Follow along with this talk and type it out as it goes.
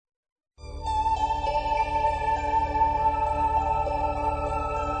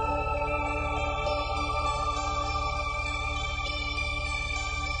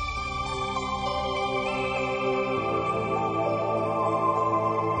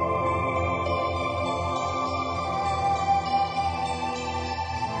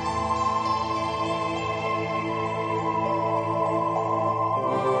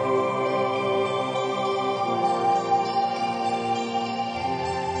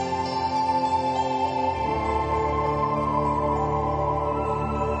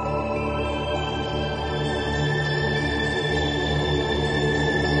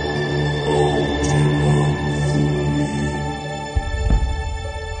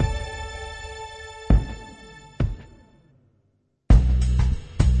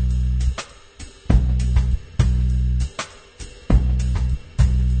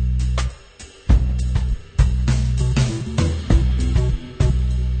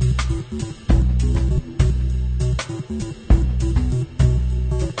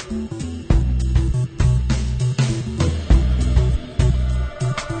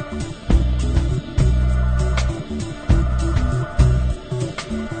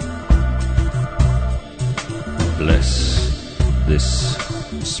this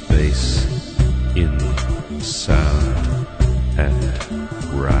space in sound and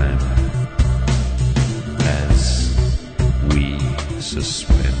rhyme as we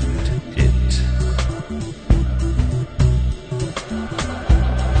suspend it.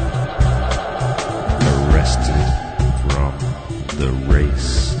 Arrested from the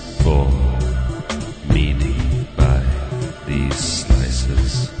race for meaning by these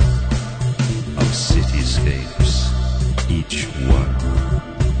slices of cityscapes, each one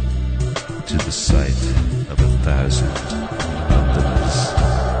to the sight of 1,000 Londons.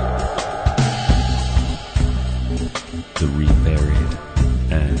 The reburied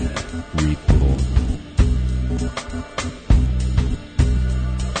and reborn,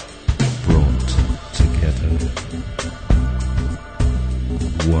 brought together,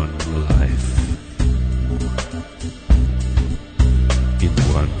 one life, in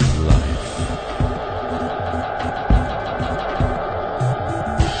one life.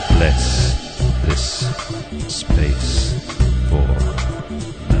 Bless this space for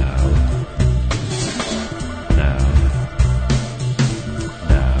now, now,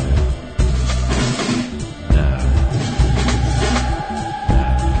 now, now,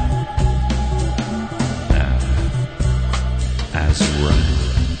 now, as rang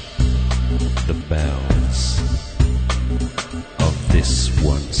the bells of this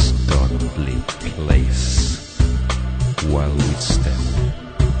once godly place, while we step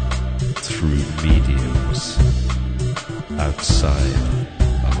through mediums outside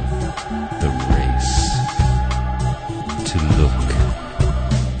of the race to look in,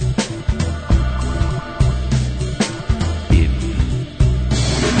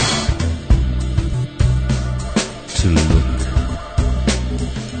 to look in.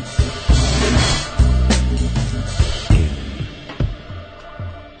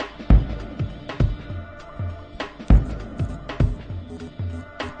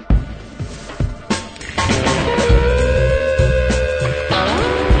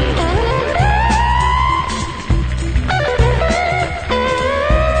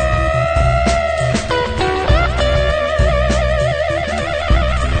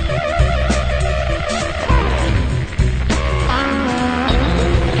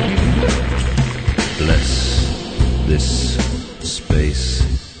 Bless this space.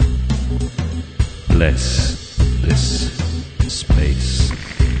 Bless this space.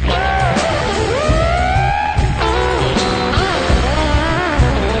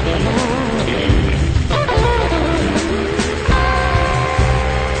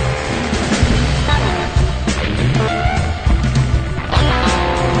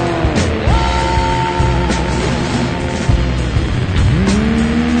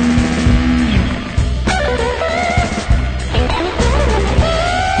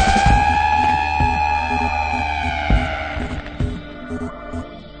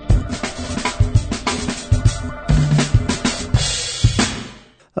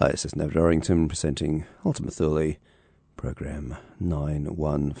 Hi, this is Nev Dorrington presenting Ultima Thule, Programme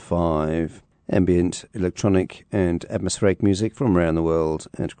 915. Ambient, electronic and atmospheric music from around the world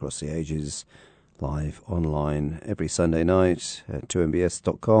and across the ages. Live online every Sunday night at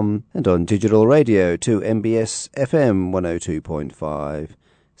 2mbs.com and on digital radio 2MBS FM 102.5,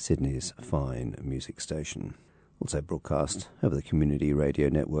 Sydney's fine music station. Also broadcast over the Community Radio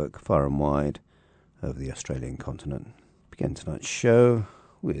Network far and wide over the Australian continent. Begin tonight's show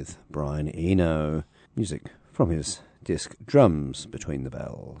with Brian Eno, music from his disc Drums Between the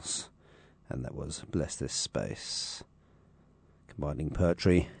Bells, and that was Bless This Space, combining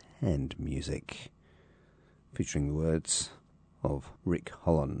poetry and music, featuring the words of Rick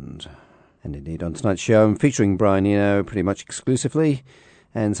Holland. And indeed on tonight's show I'm featuring Brian Eno pretty much exclusively,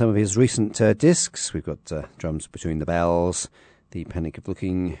 and some of his recent discs. We've got Drums Between the Bells, The Panic of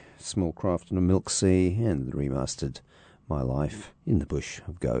Looking, Small Craft on a Milk Sea, and the remastered My Life in the Bush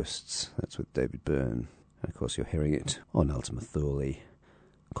of Ghosts. That's with David Byrne. And of course you're hearing it on Ultima Thule,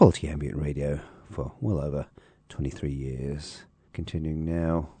 quality ambient radio for well over 23 years. Continuing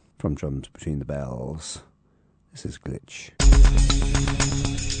now from Drums Between the Bells, this is Glitch.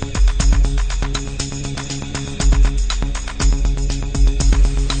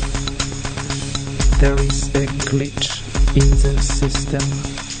 There is a glitch in the system.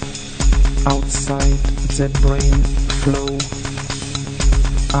 Outside the brain flow,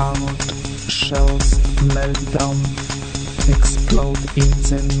 armored shells melt down, explode in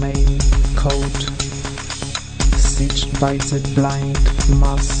the main code. Sieged by the blind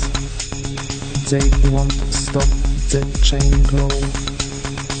mass, they won't stop the chain grow.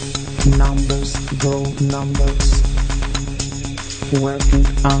 Numbers grow numbers, working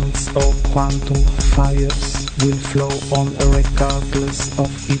ants or quantum fires will flow on regardless of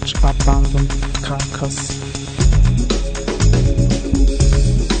each abandoned carcass.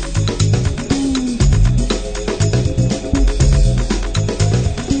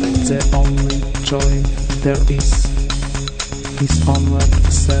 The only joy there is onward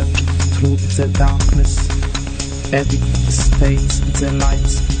search through the darkness. Edict states the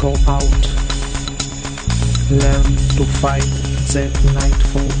lights go out. Learn to fight the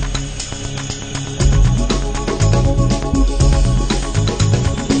nightfall.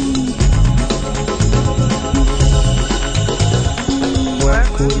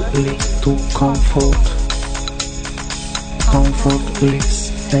 Work will lead to comfort. Comfort lives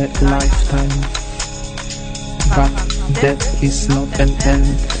a lifetime. But death is not an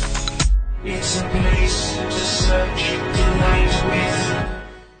end. It's a place to search tonight with.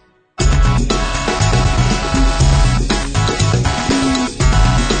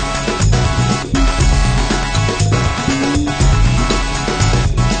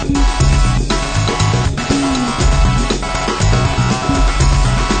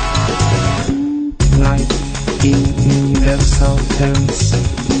 Life in universal terms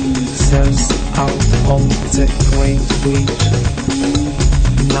sells out on the great bridge.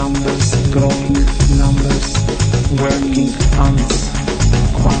 Numbers growing, numbers working ants,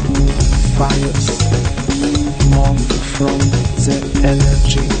 quantum fires, mourned from the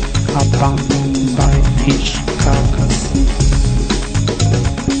energy abandoned by each carcass.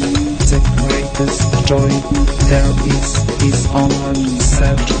 The greatest joy there is onward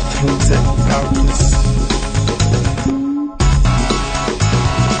search through the darkness.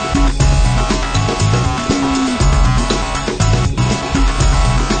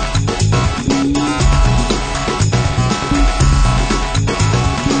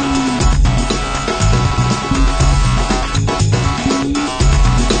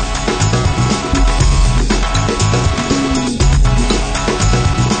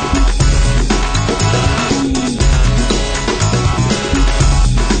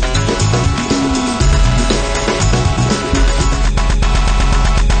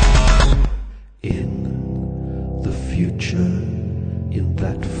 In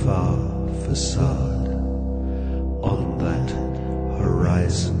that far facade, on that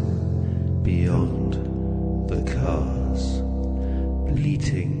horizon beyond the cars,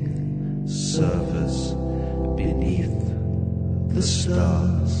 bleating servers beneath the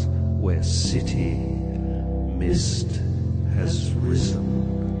stars, where city mist has risen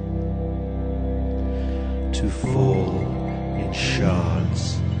to fall in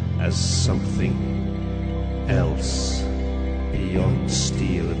shards as something else. Beyond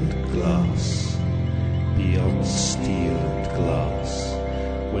steel and glass, beyond steel and glass,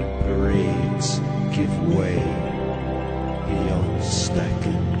 when parades give way, beyond stack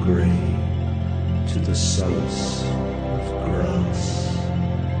and grey, to the solace of grass,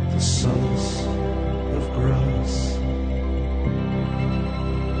 the solace of grass.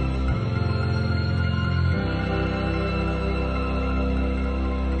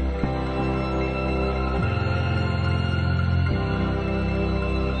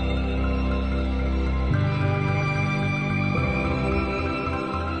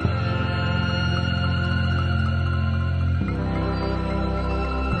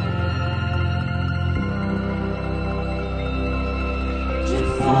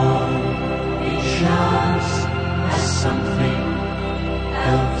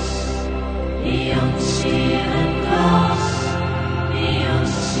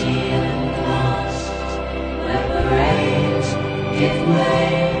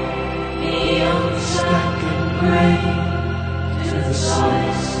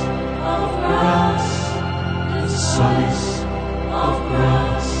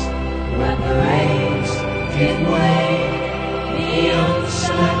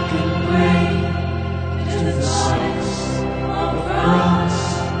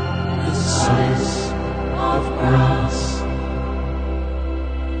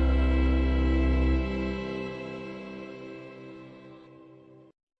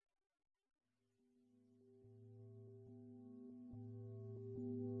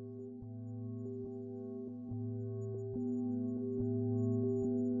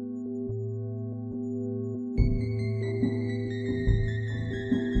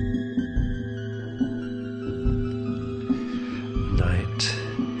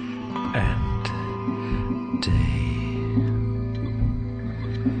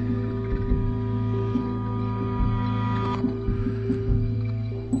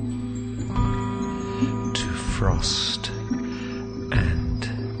 Frost and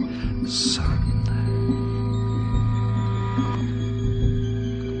sun.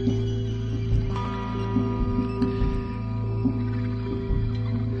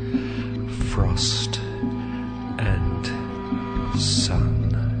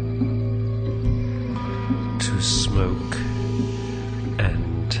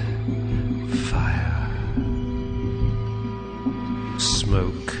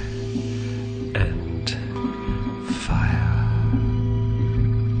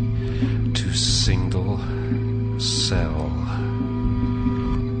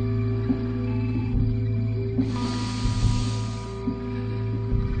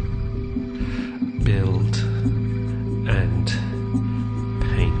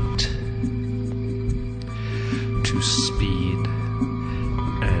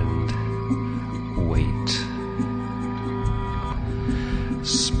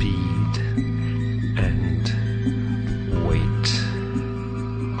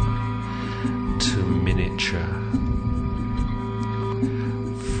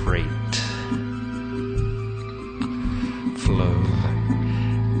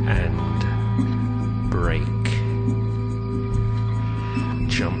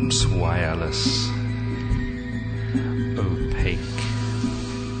 us, opaque,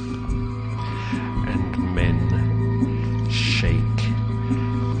 and men shake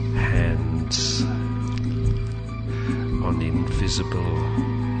hands on invisible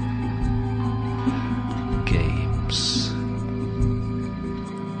games.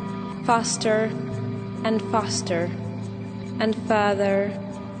 Faster and faster and further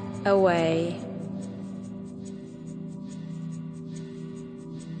away.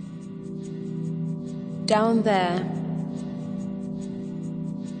 Down there,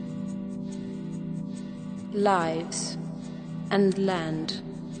 lives and land,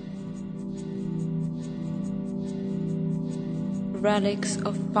 relics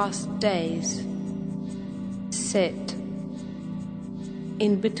of past days sit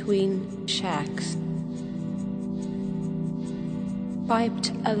in between shacks, piped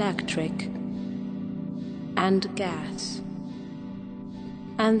electric and gas,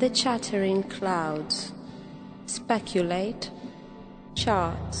 and the chattering clouds speculate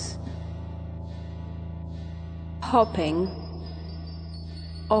charts, hopping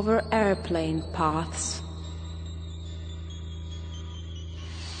over airplane paths.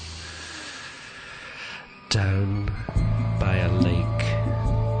 Down by a lake,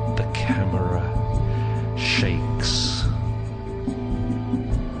 the camera shakes.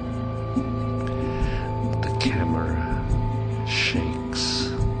 The camera shakes.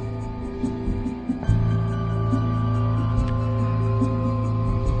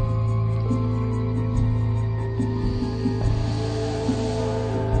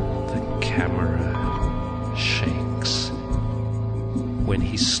 The camera shakes when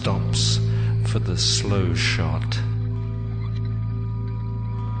he stops for the slow shot.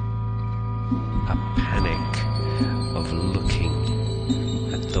 A panic of looking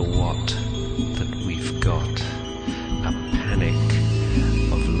at the what that we've got. A panic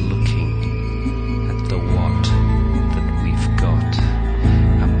of looking at the what that we've got.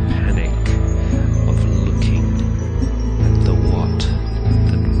 A panic of looking at the what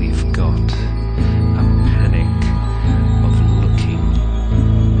that we've got. A panic of looking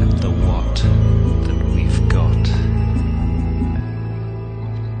at the what that we've got.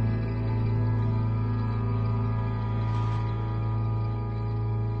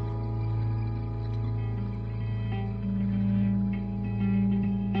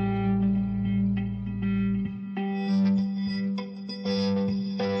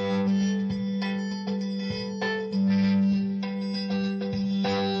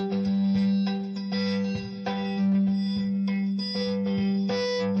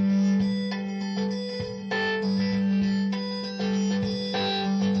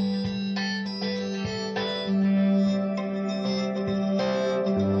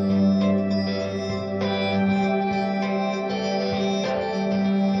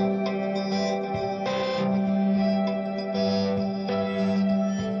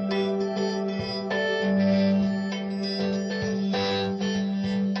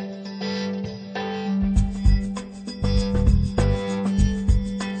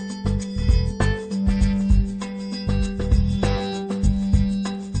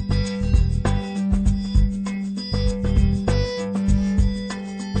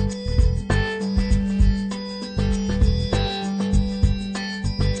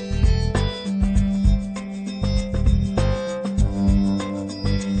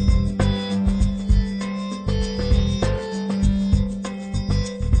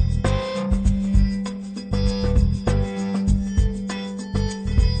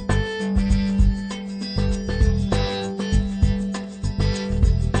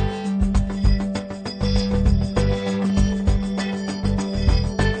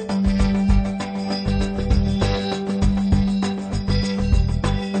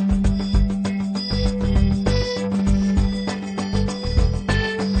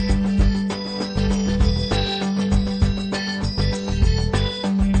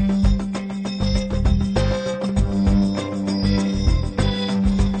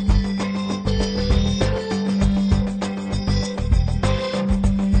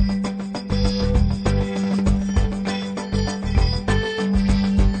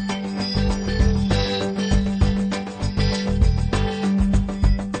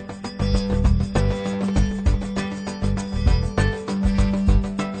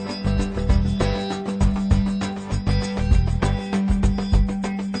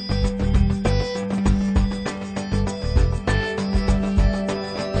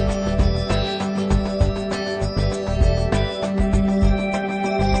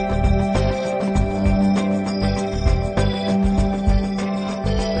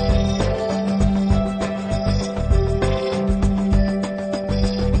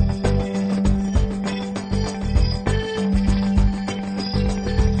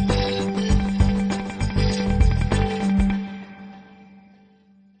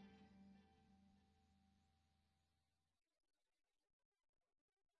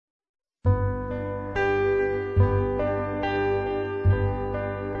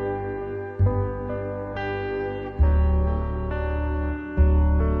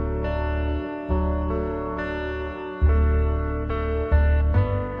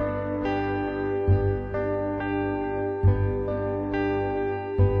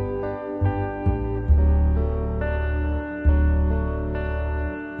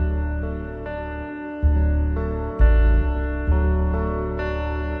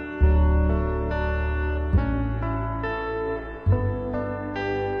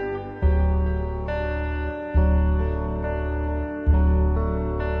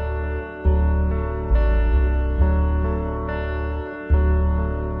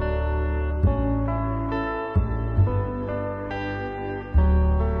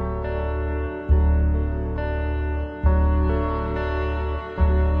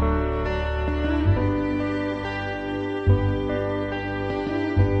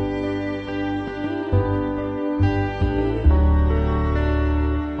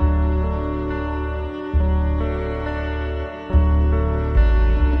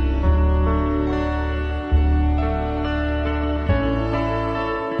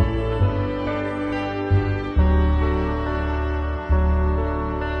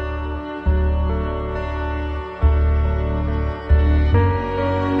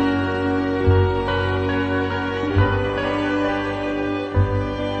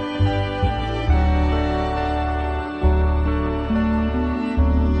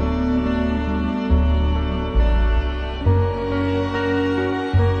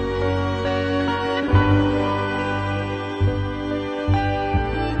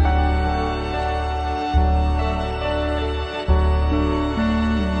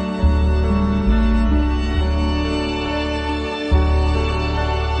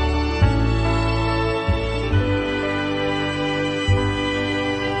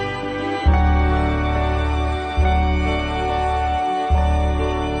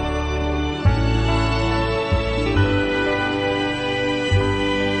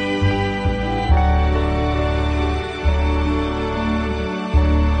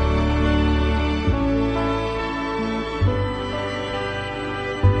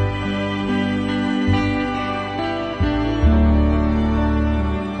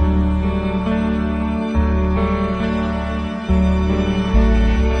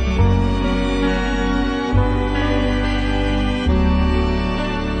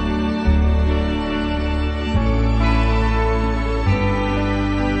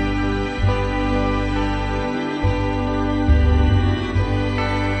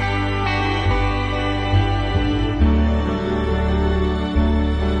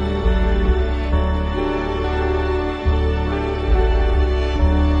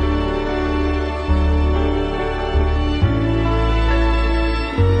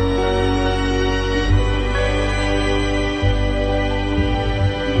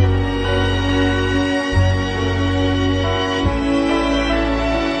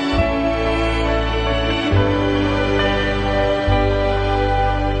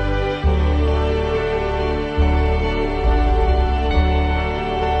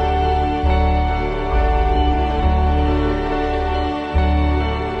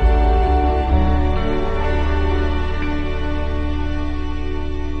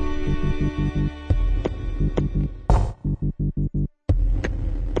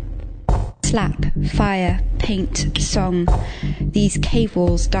 slap, fire, paint, song. These cave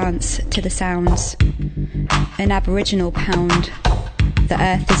walls dance to the sounds. An aboriginal pound. The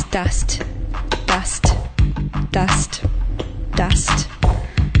earth is dust, dust, dust, dust.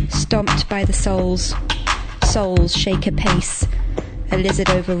 Stomped by the souls. Souls shake a pace. A lizard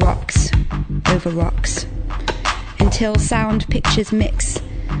over rocks, until sound pictures mix,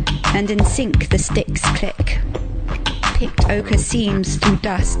 and in sync the sticks click. Picked ochre seams through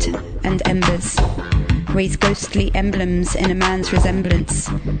dust and embers, raise ghostly emblems in a man's resemblance.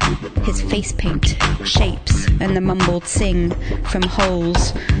 His face paint shapes and the mumbled sing from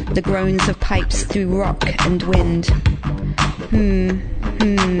holes, the groans of pipes through rock and wind.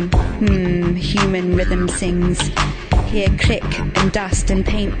 Human rhythm sings. Here click and dust and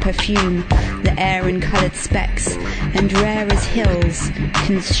paint perfume the air in coloured specks, and rare as hills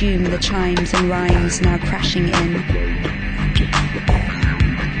consume the chimes and rhymes now crashing in.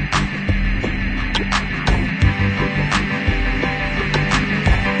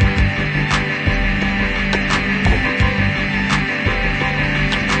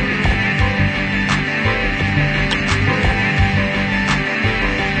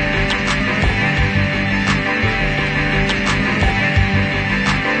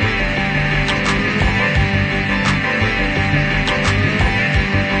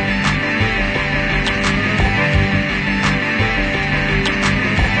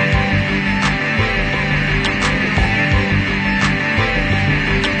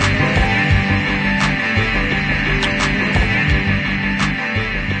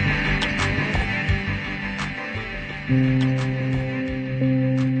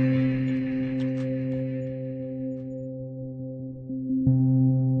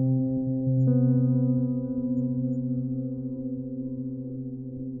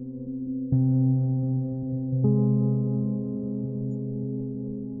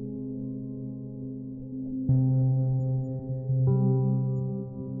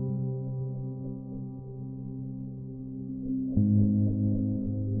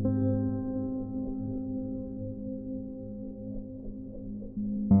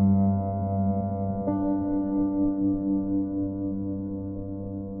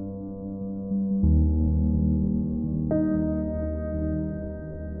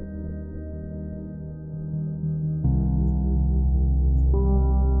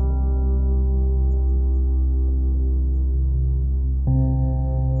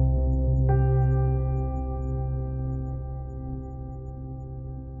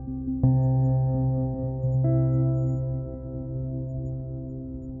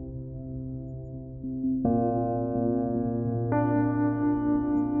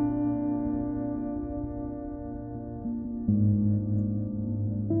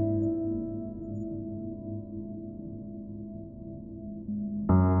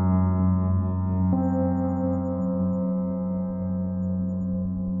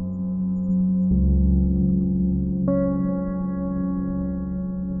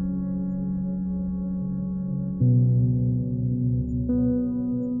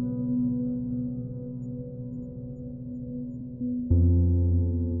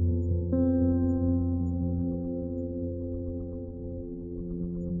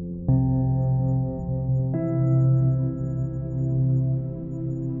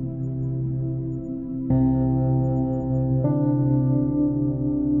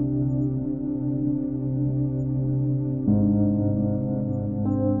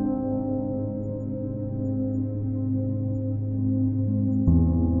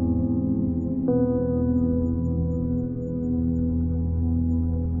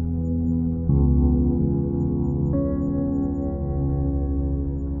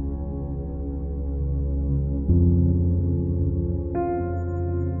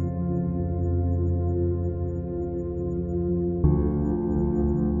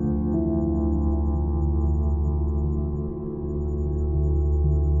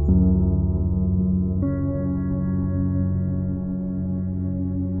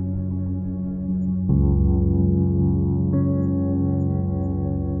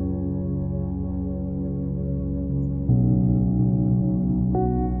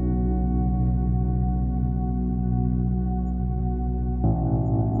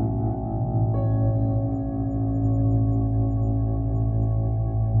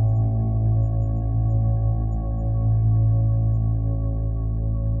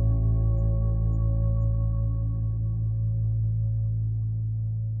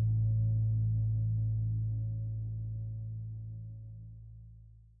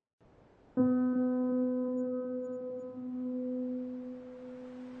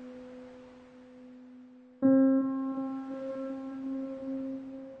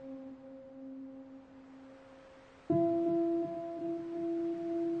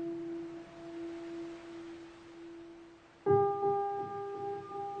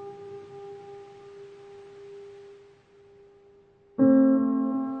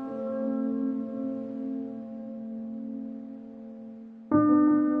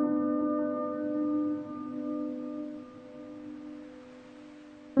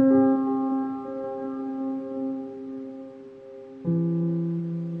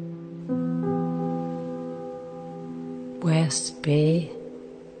 vast bay.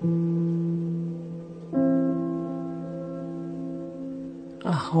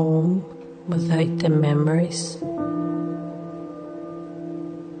 A home without the memories,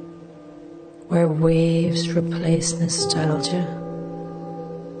 where waves replace nostalgia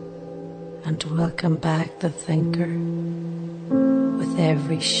and welcome back the thinker with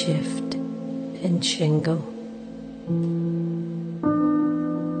every shift in shingle.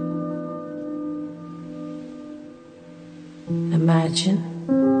 Imagine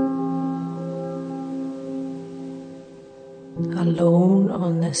alone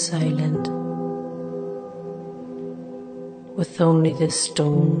on this island with only the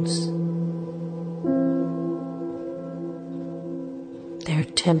stones, their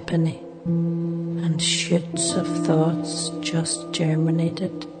timpani and shoots of thoughts just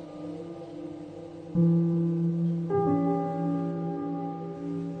germinated.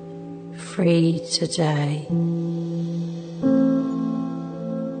 Free to die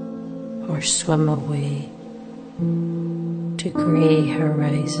or swim away to grey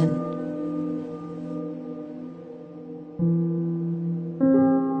horizon.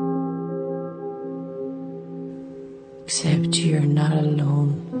 Except you're not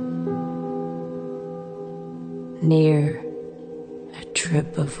alone. Near a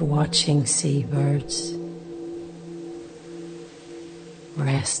troop of watching seabirds,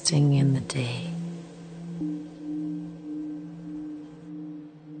 resting in the day.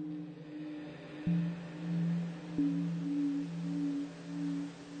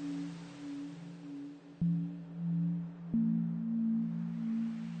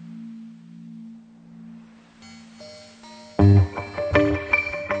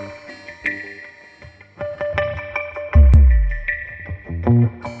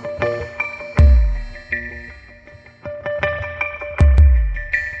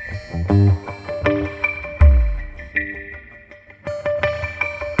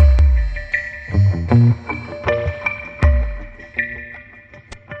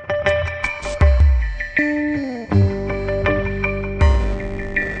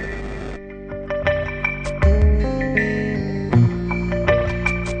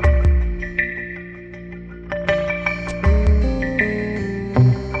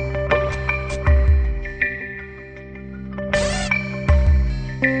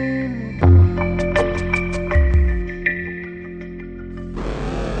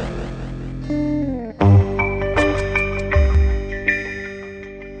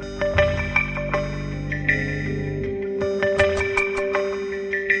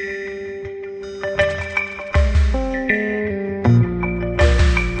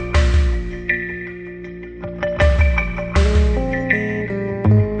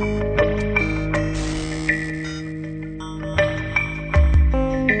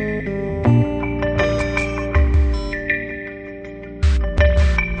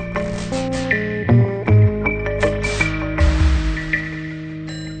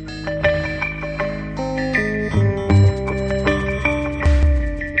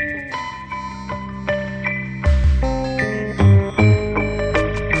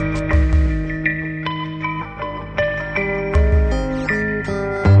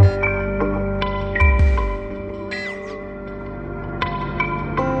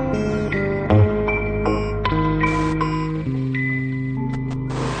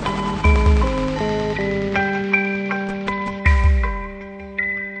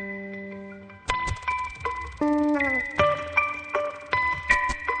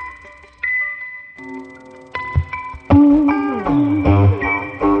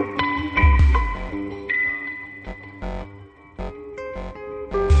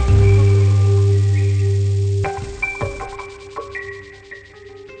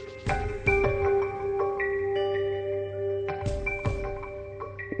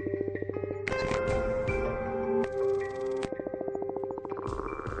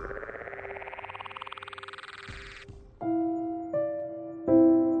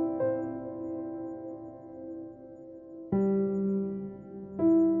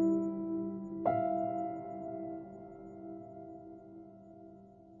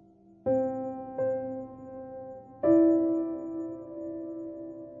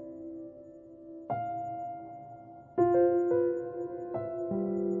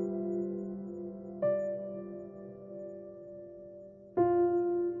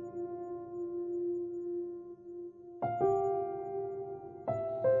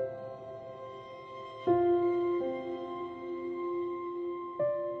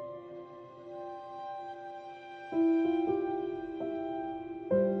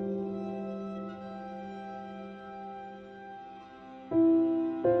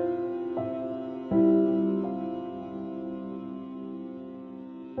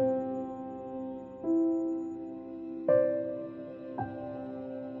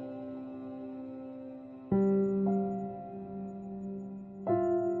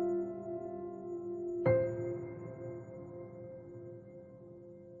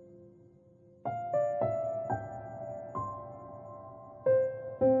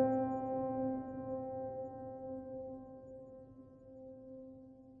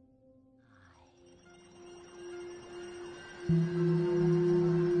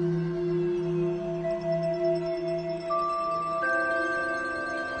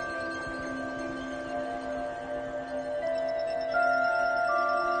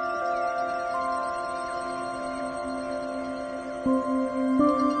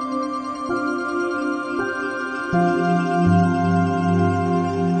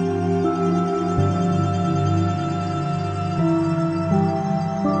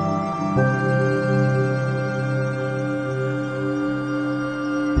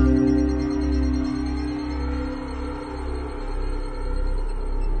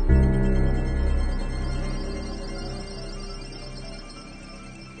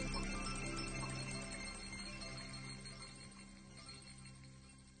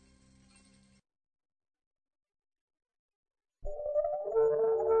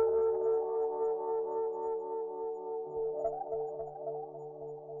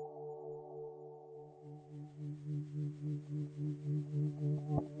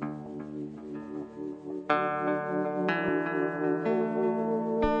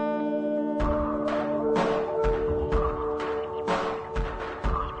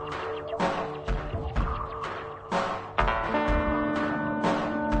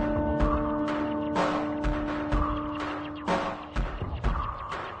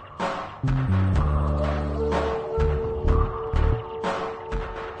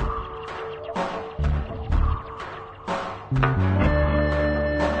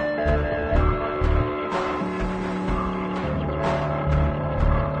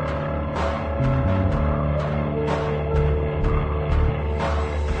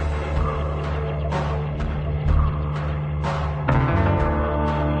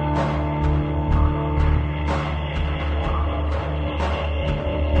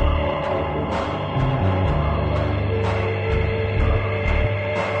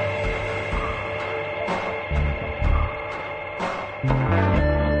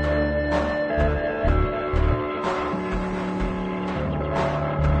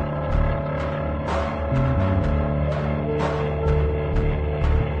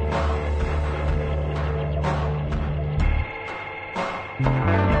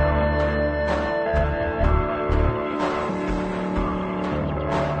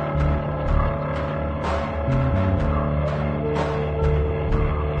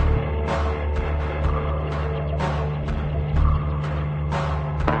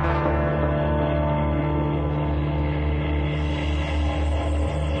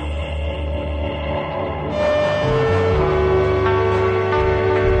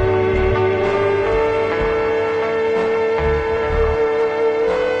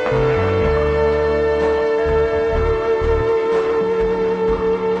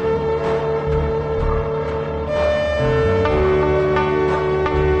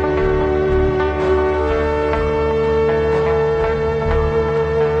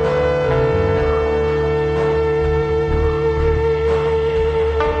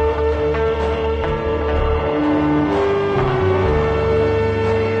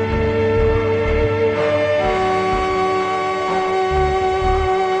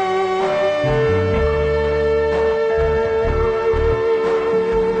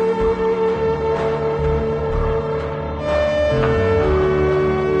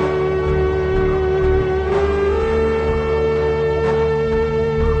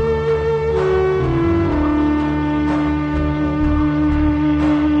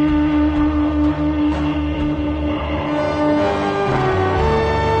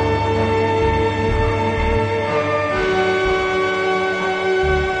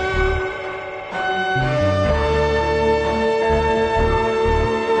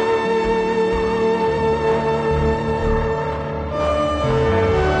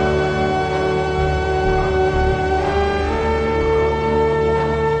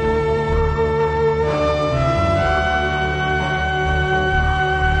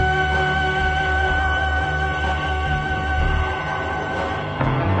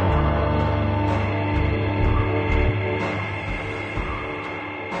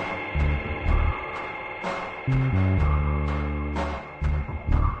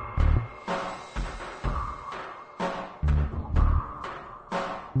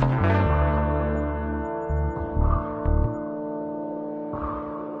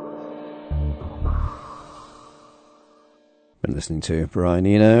 Been listening to Brian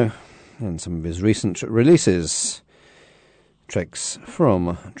Eno and some of his recent releases. Tracks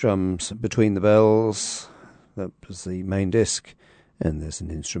from Drums Between the Bells, that was the main disc, and there's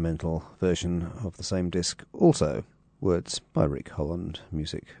an instrumental version of the same disc also. Words by Rick Holland,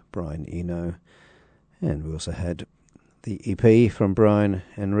 music Brian Eno. And we also had the EP from Brian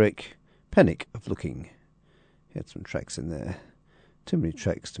and Rick, Panic of Looking Had some tracks in there. Too many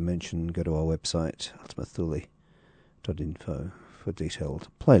tracks to mention. Go to our website, ultimathuli.info, for detailed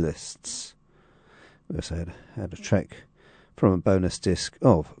playlists. We also had a track from a bonus disc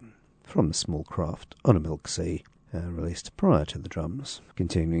from the Small Craft on a Milk Sea, released prior to the drums.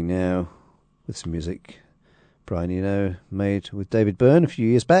 Continuing now with some music Brian Eno made with David Byrne a few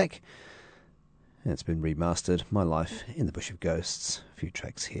years back. And it's been remastered. My Life in the Bush of Ghosts. A few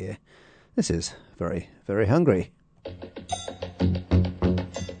tracks here. This is Very, Very Hungry.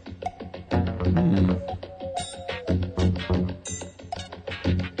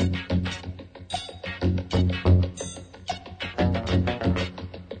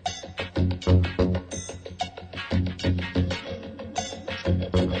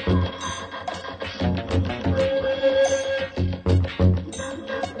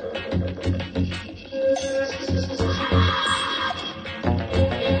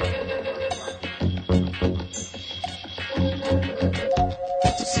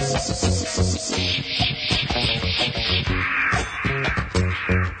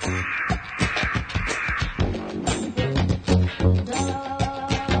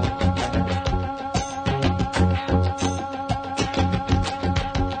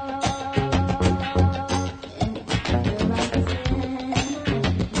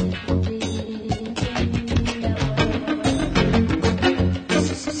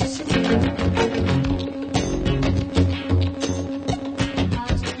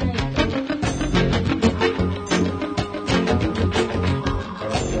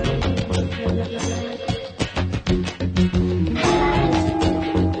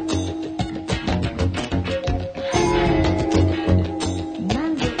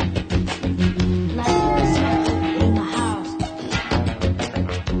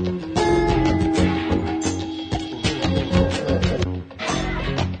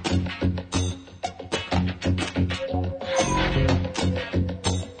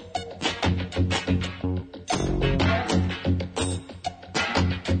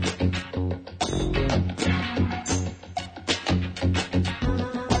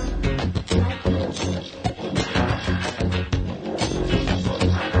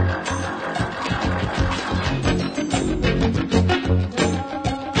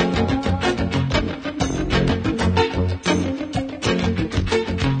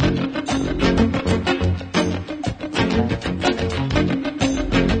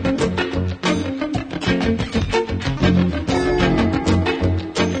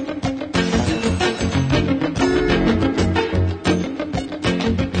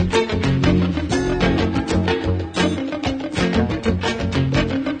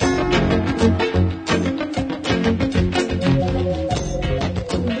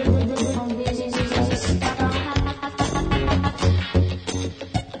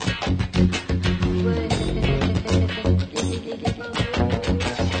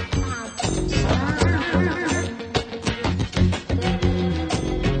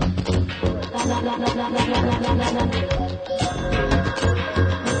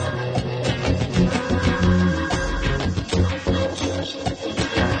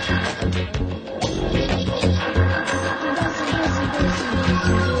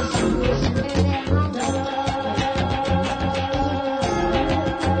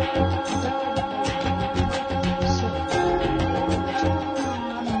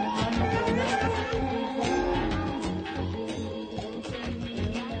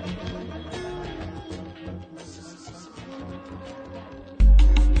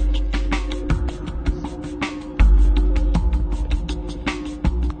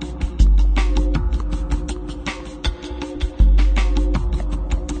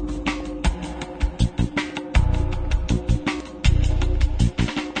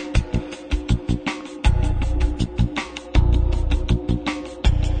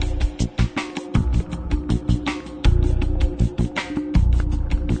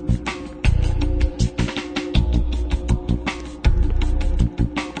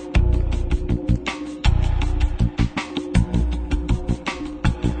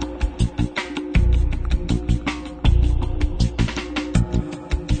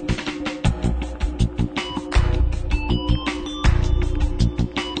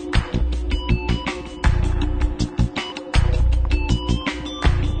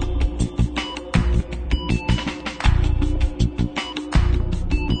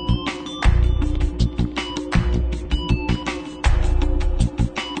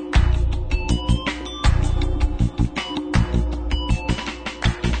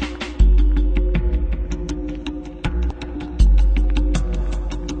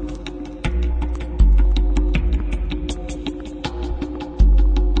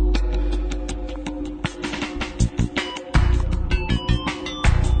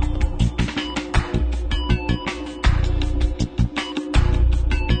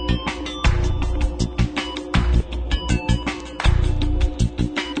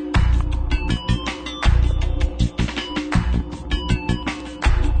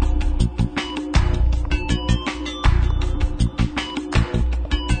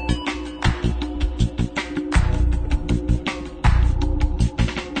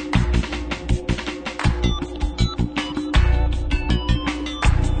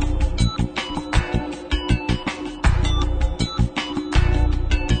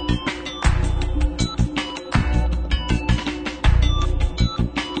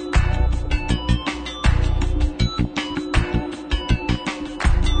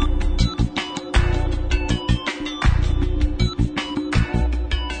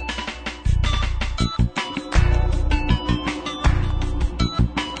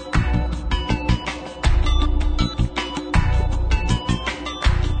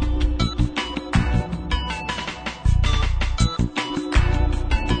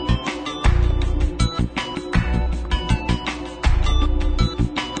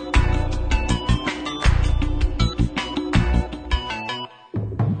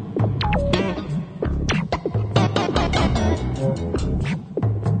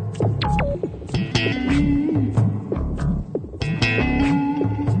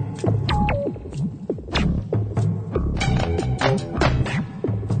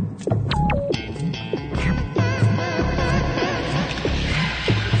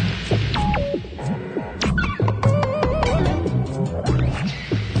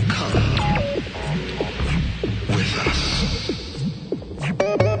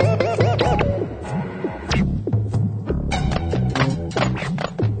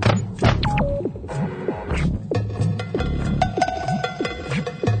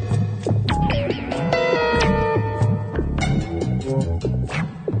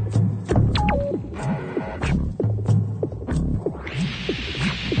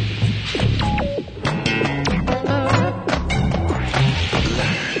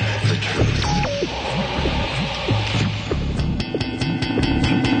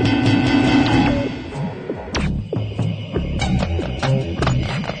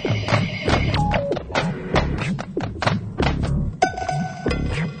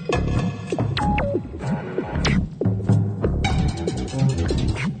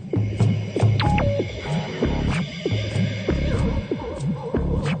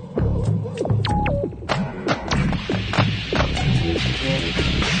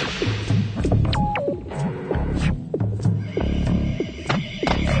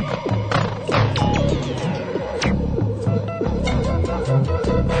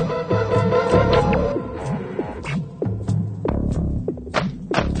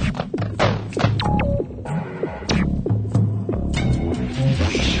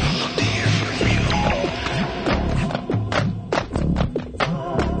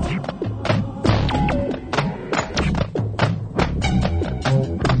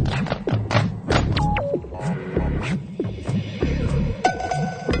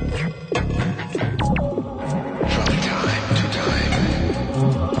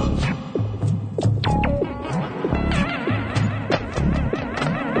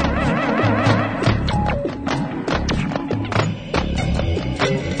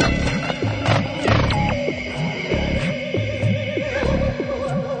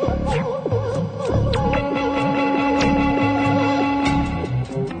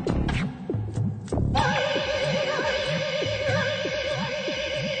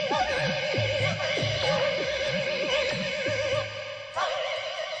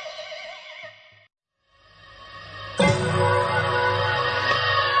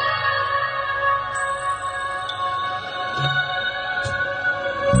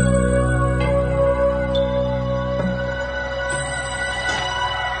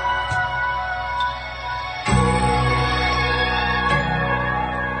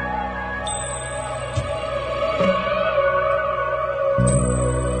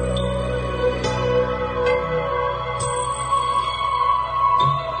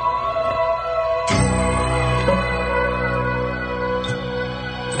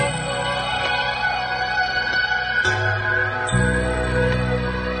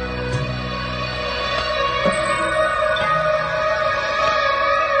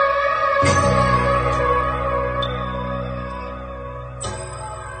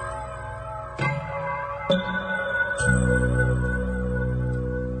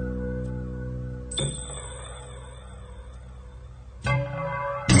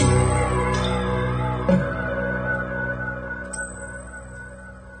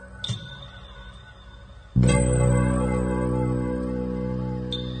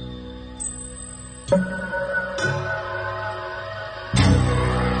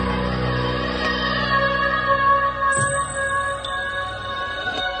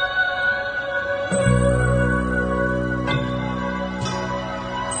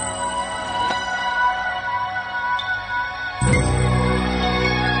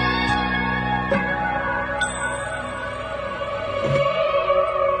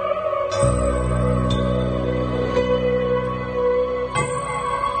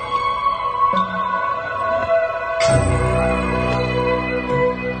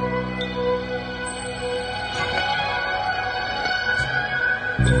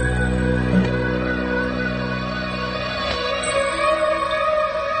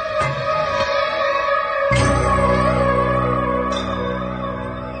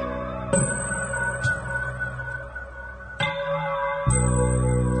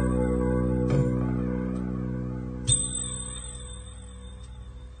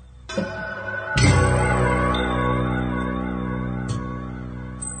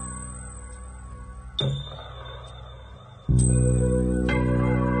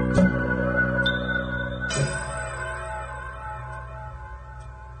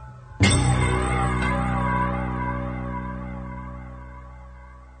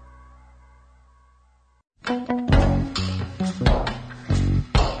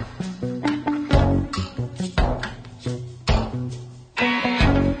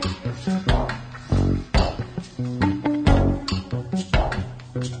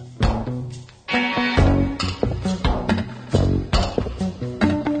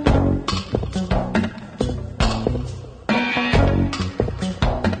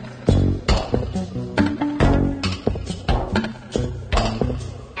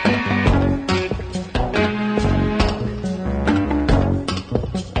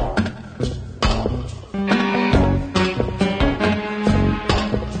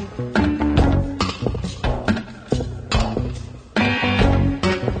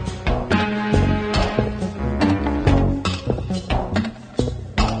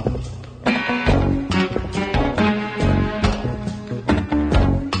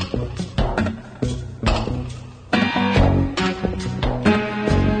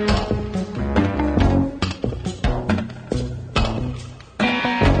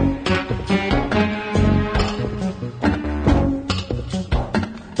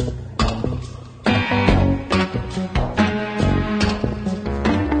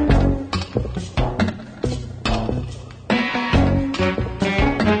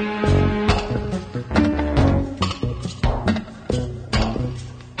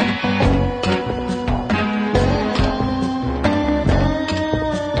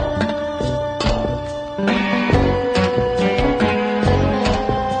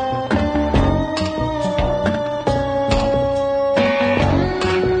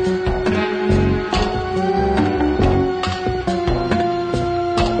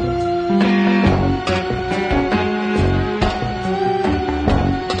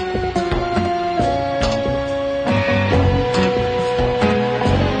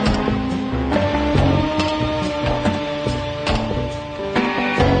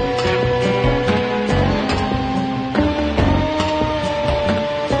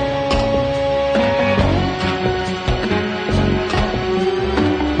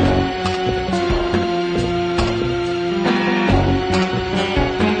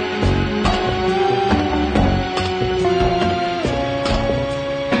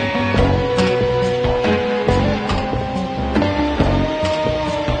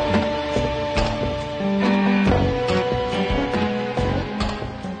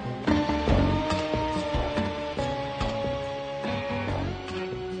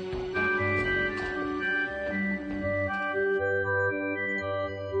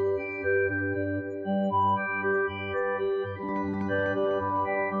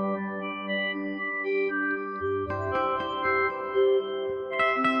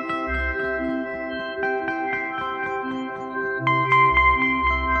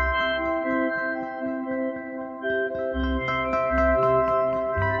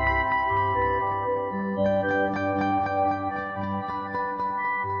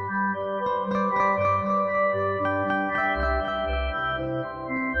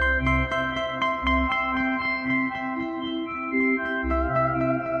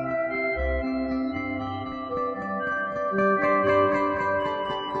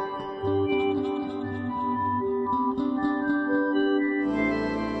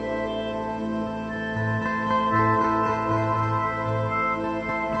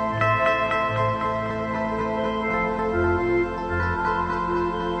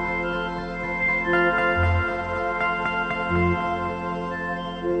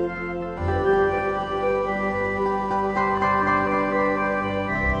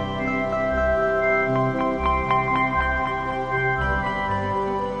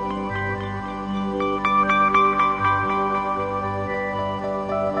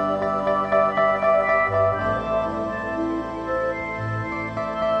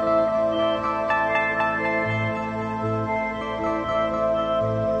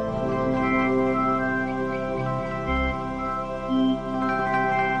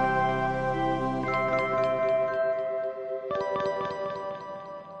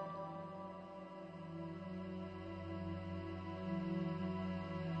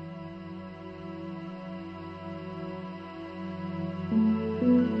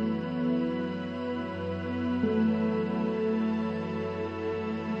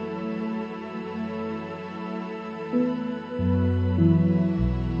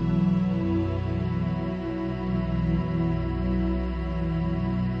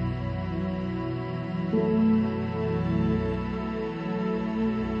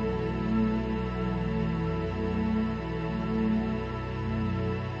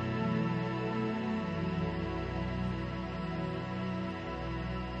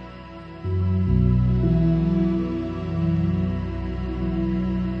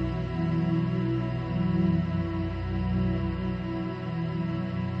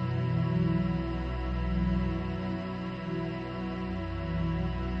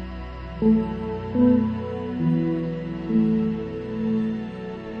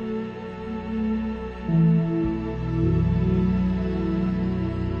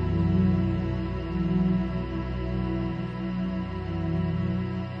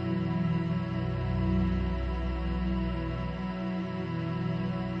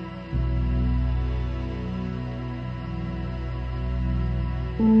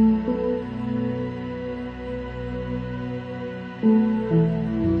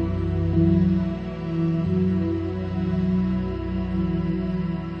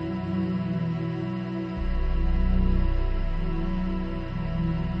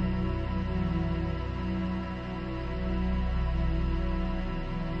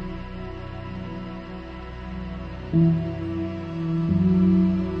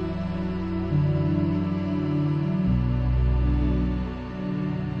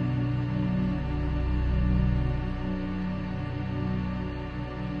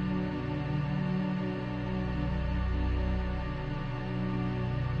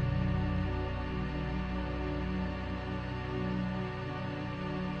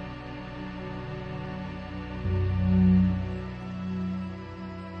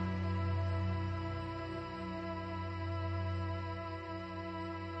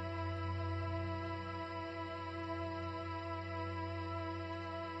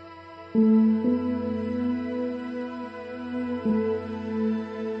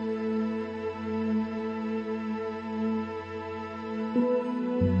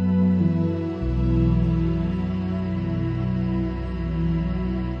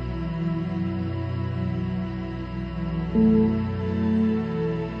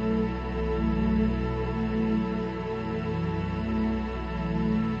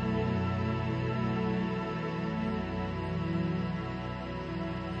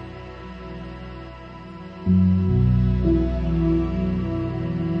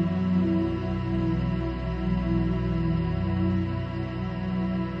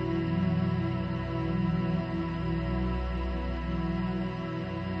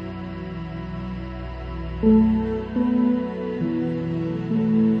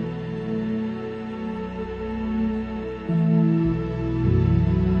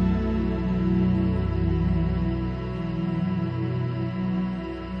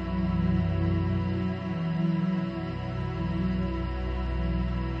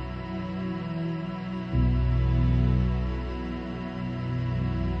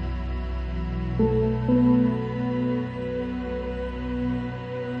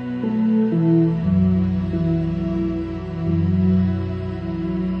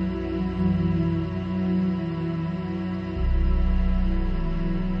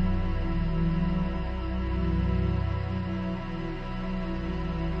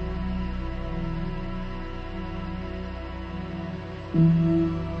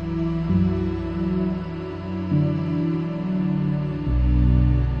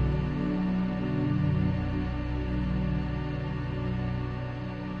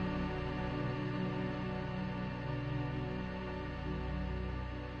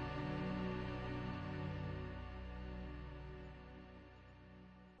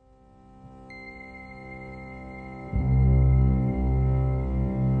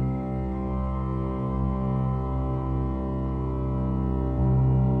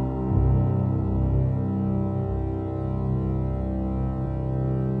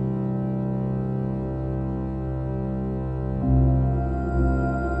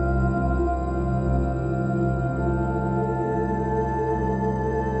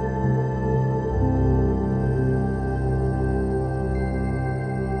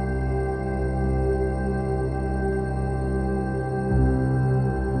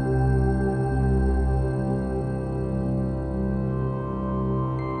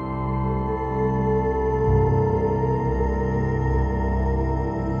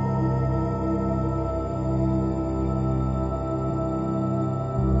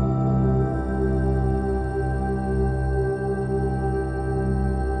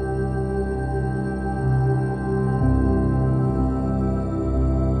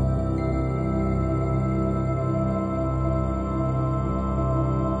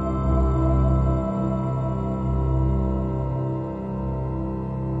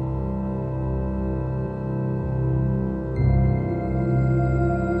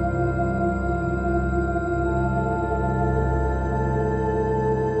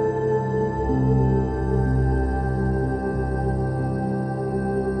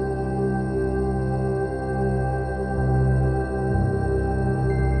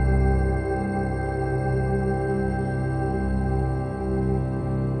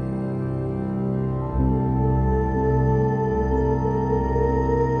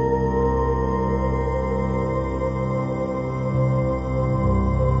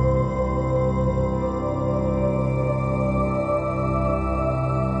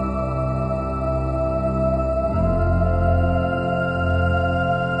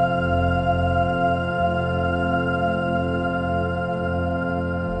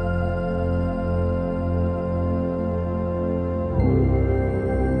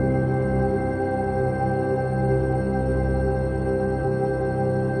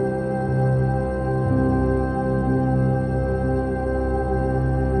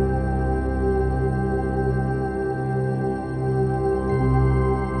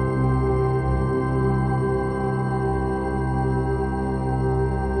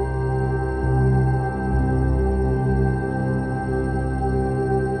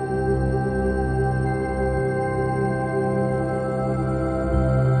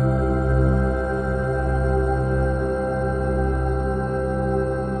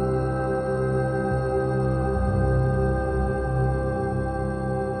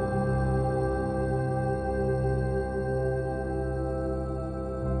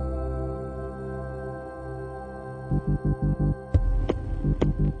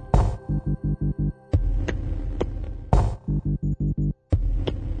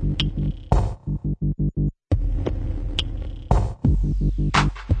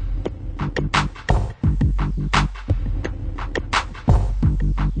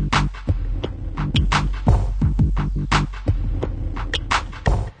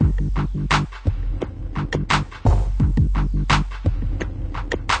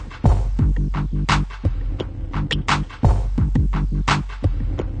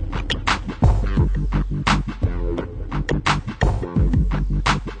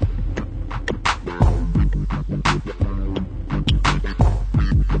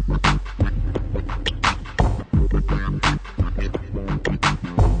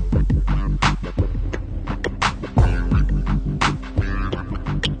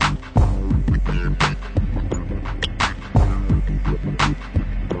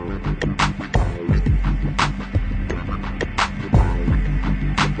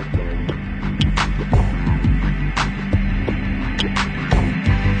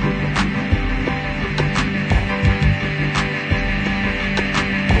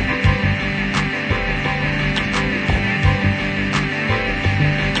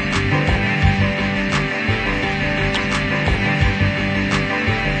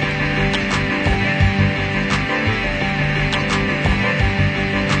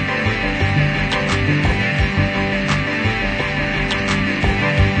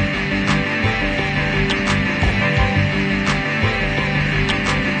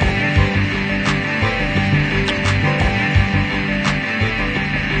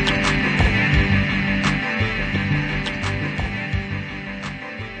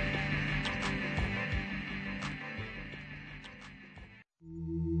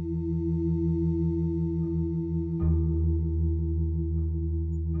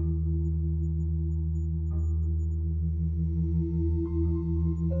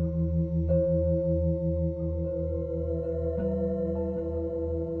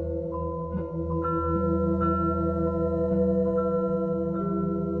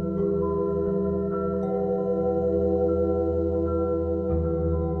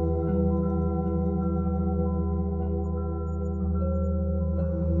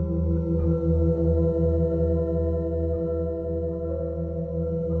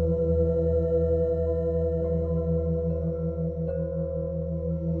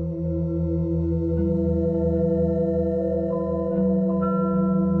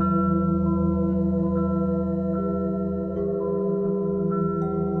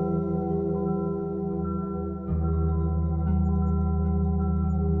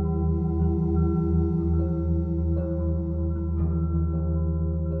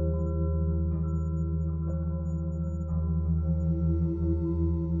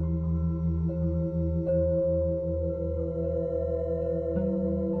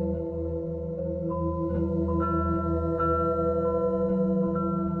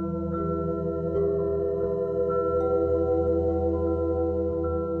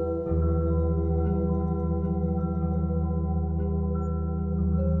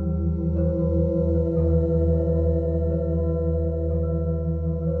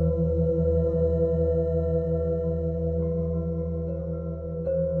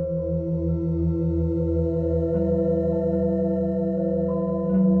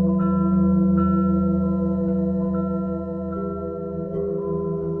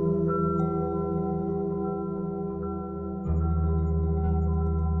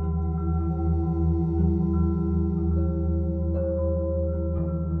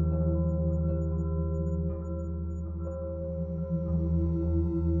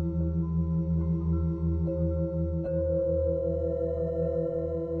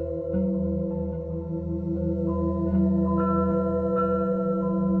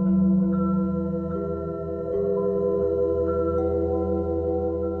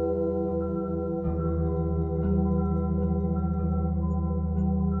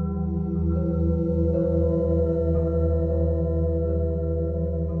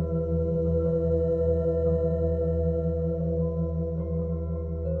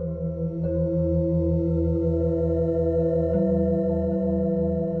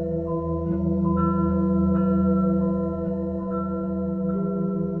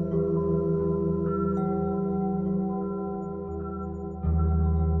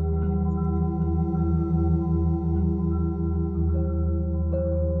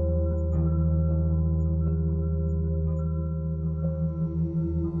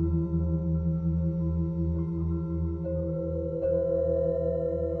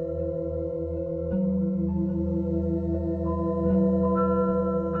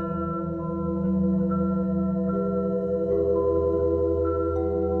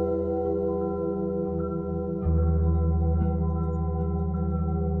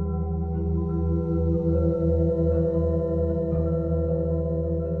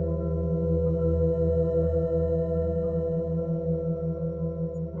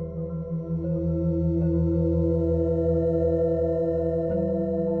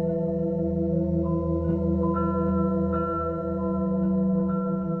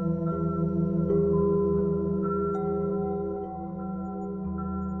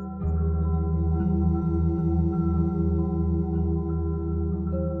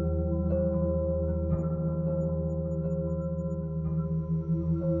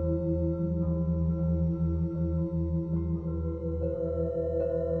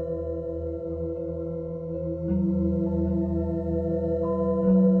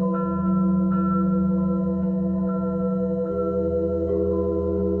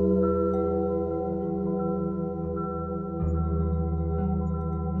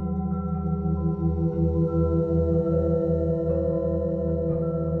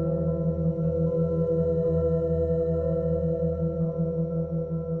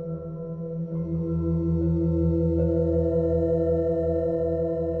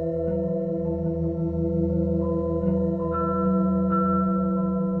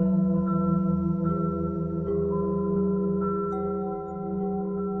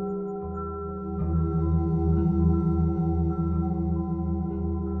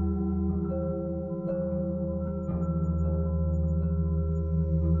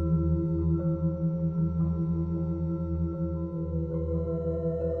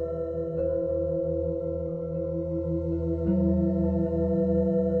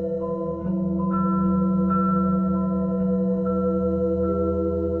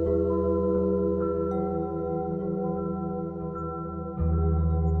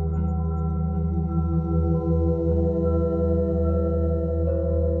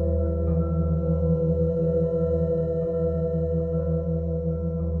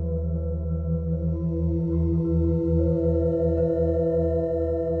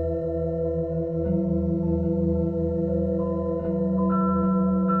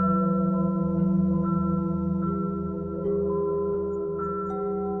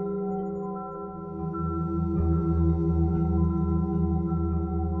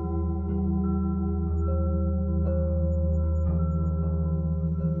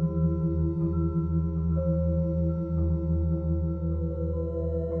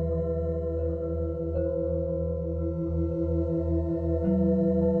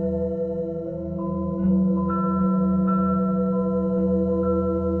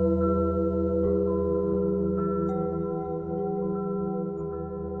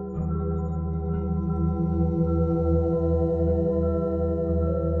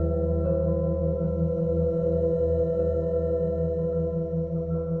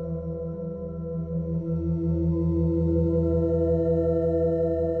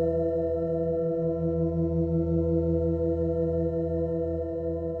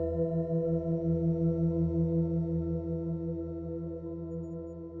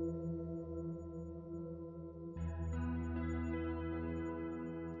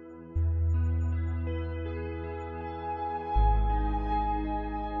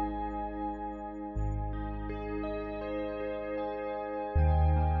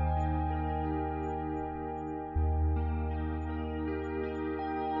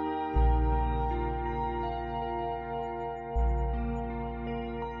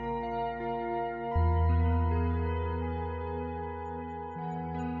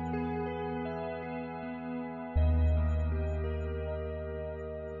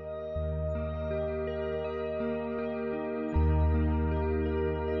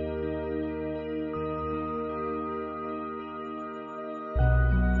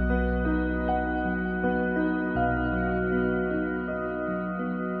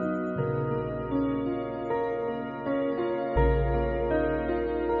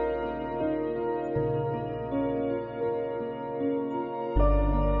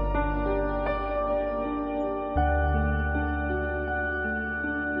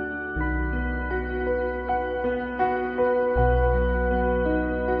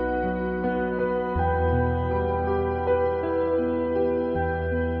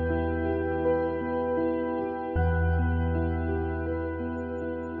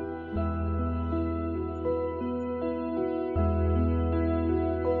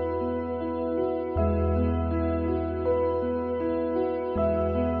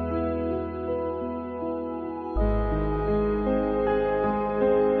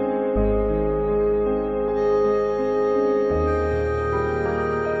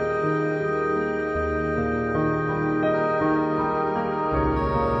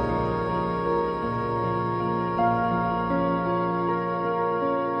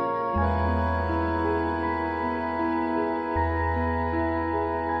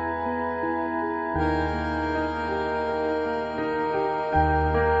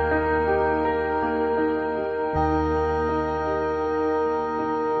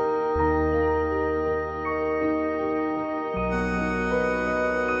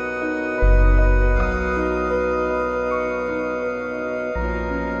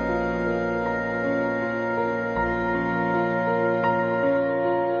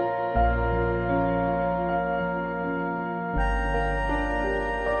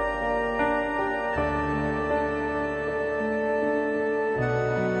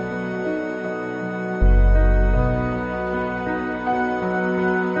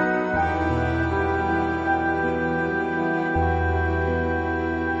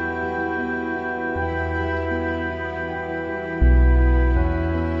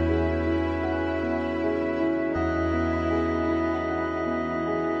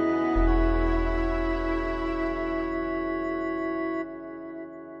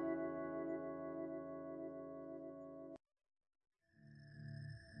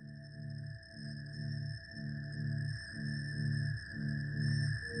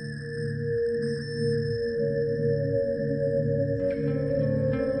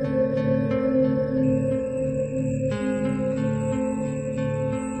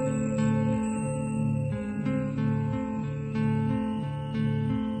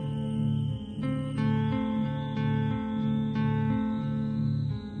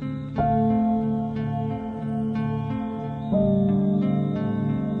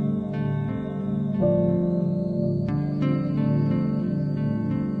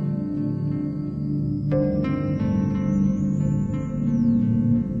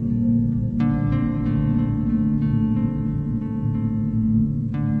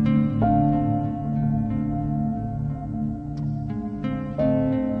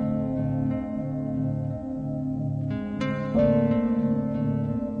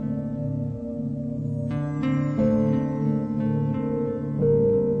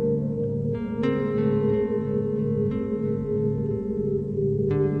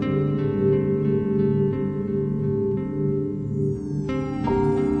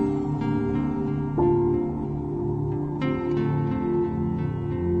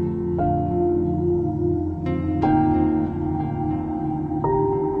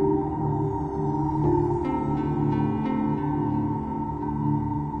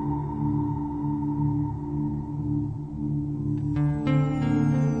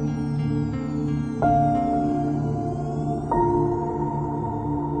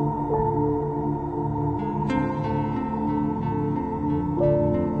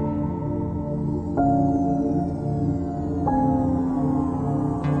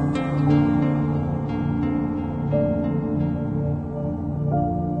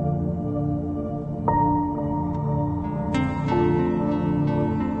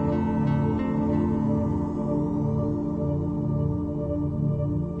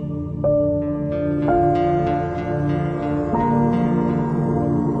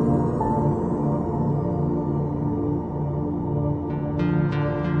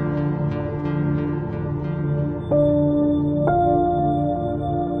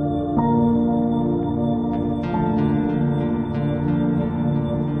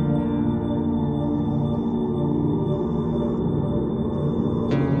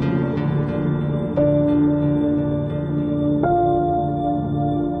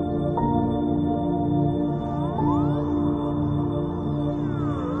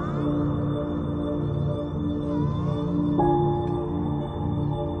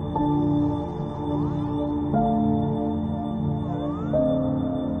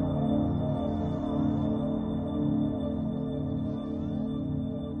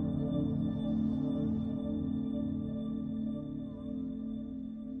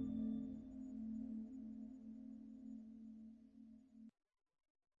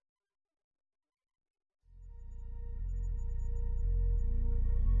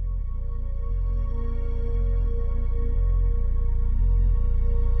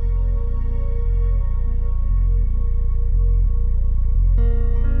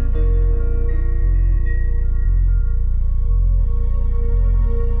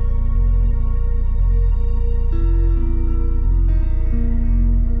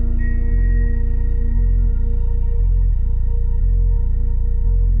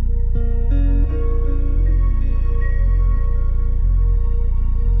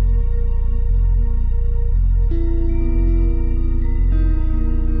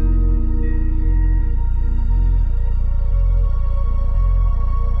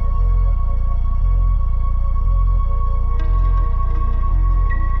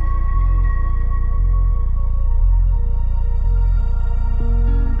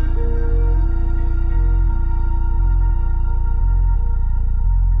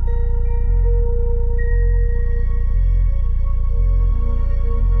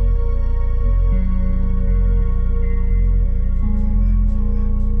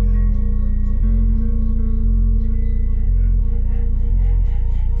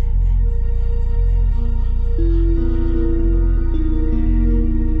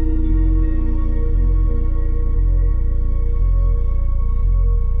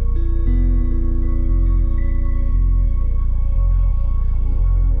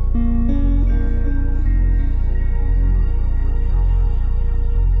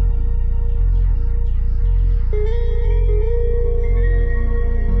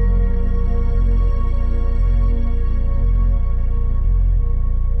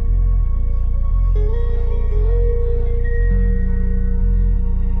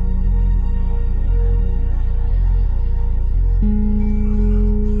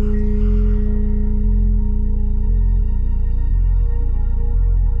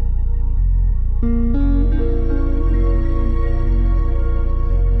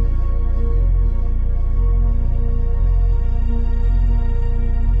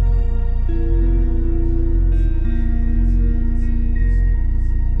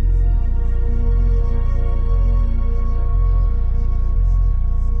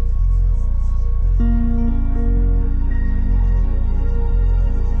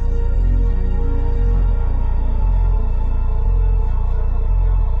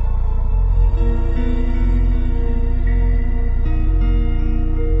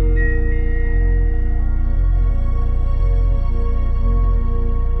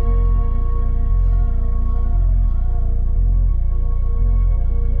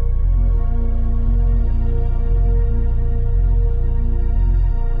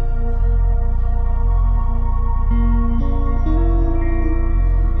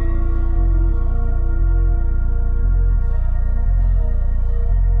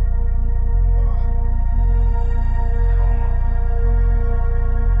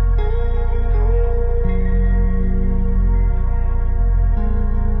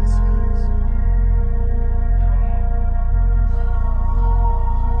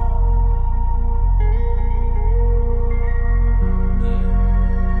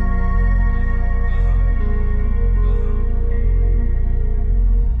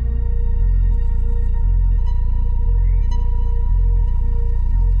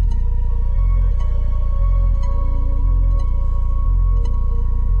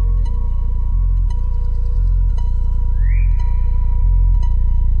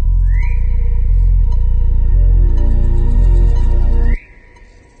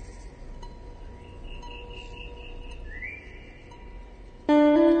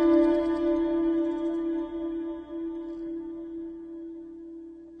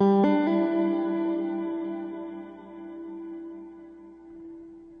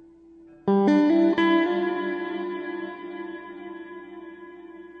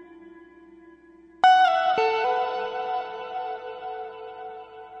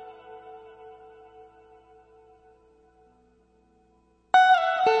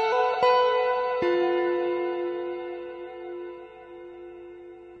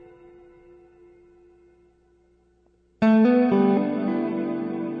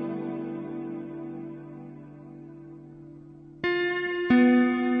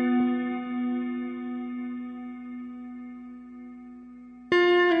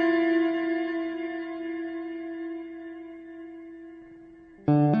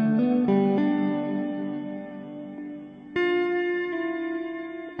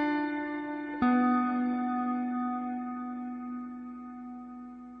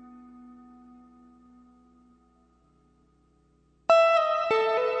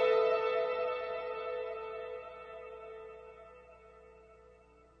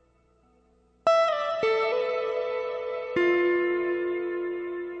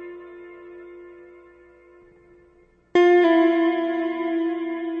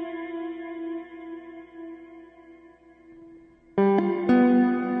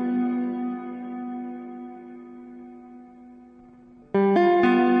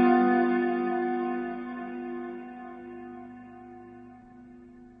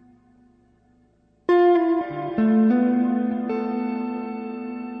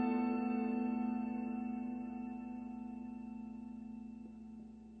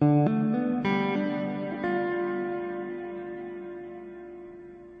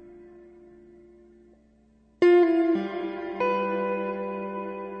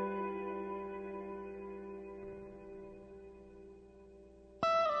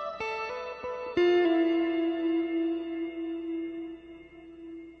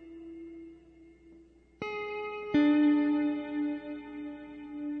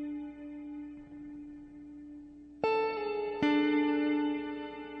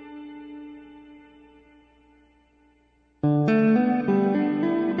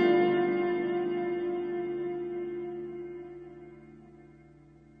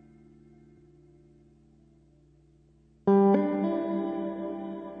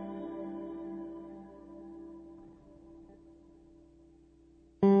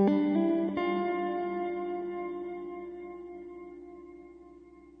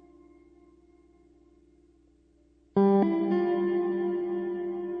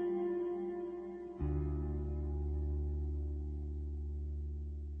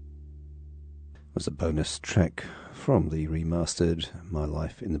 was a bonus track from the remastered My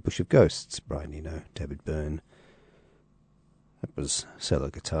Life in the Bush of Ghosts, Brian Eno, David Byrne. That was cello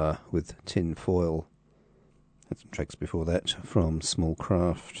guitar with tin foil. Had some tracks before that from Small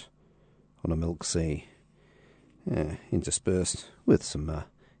Craft, On a Milk Sea, interspersed with some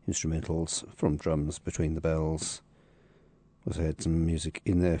instrumentals from Drums Between the Bells. Also had some music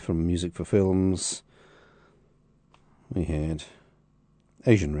in there from Music for Films. We had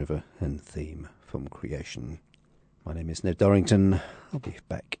Asian River and Theme from Creation. My name is Ned Dorrington. I'll be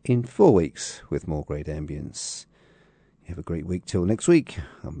back in 4 weeks with more great ambience. You have a great week till next week.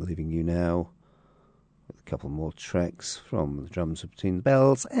 I'm leaving you now with a couple more tracks from the Drums Between the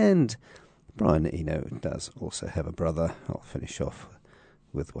Bells, and Brian Eno does also have a brother. I'll finish off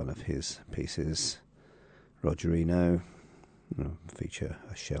with one of his pieces, Roger Eno. I'll feature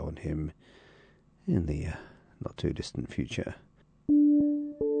a show on him in the not too distant future.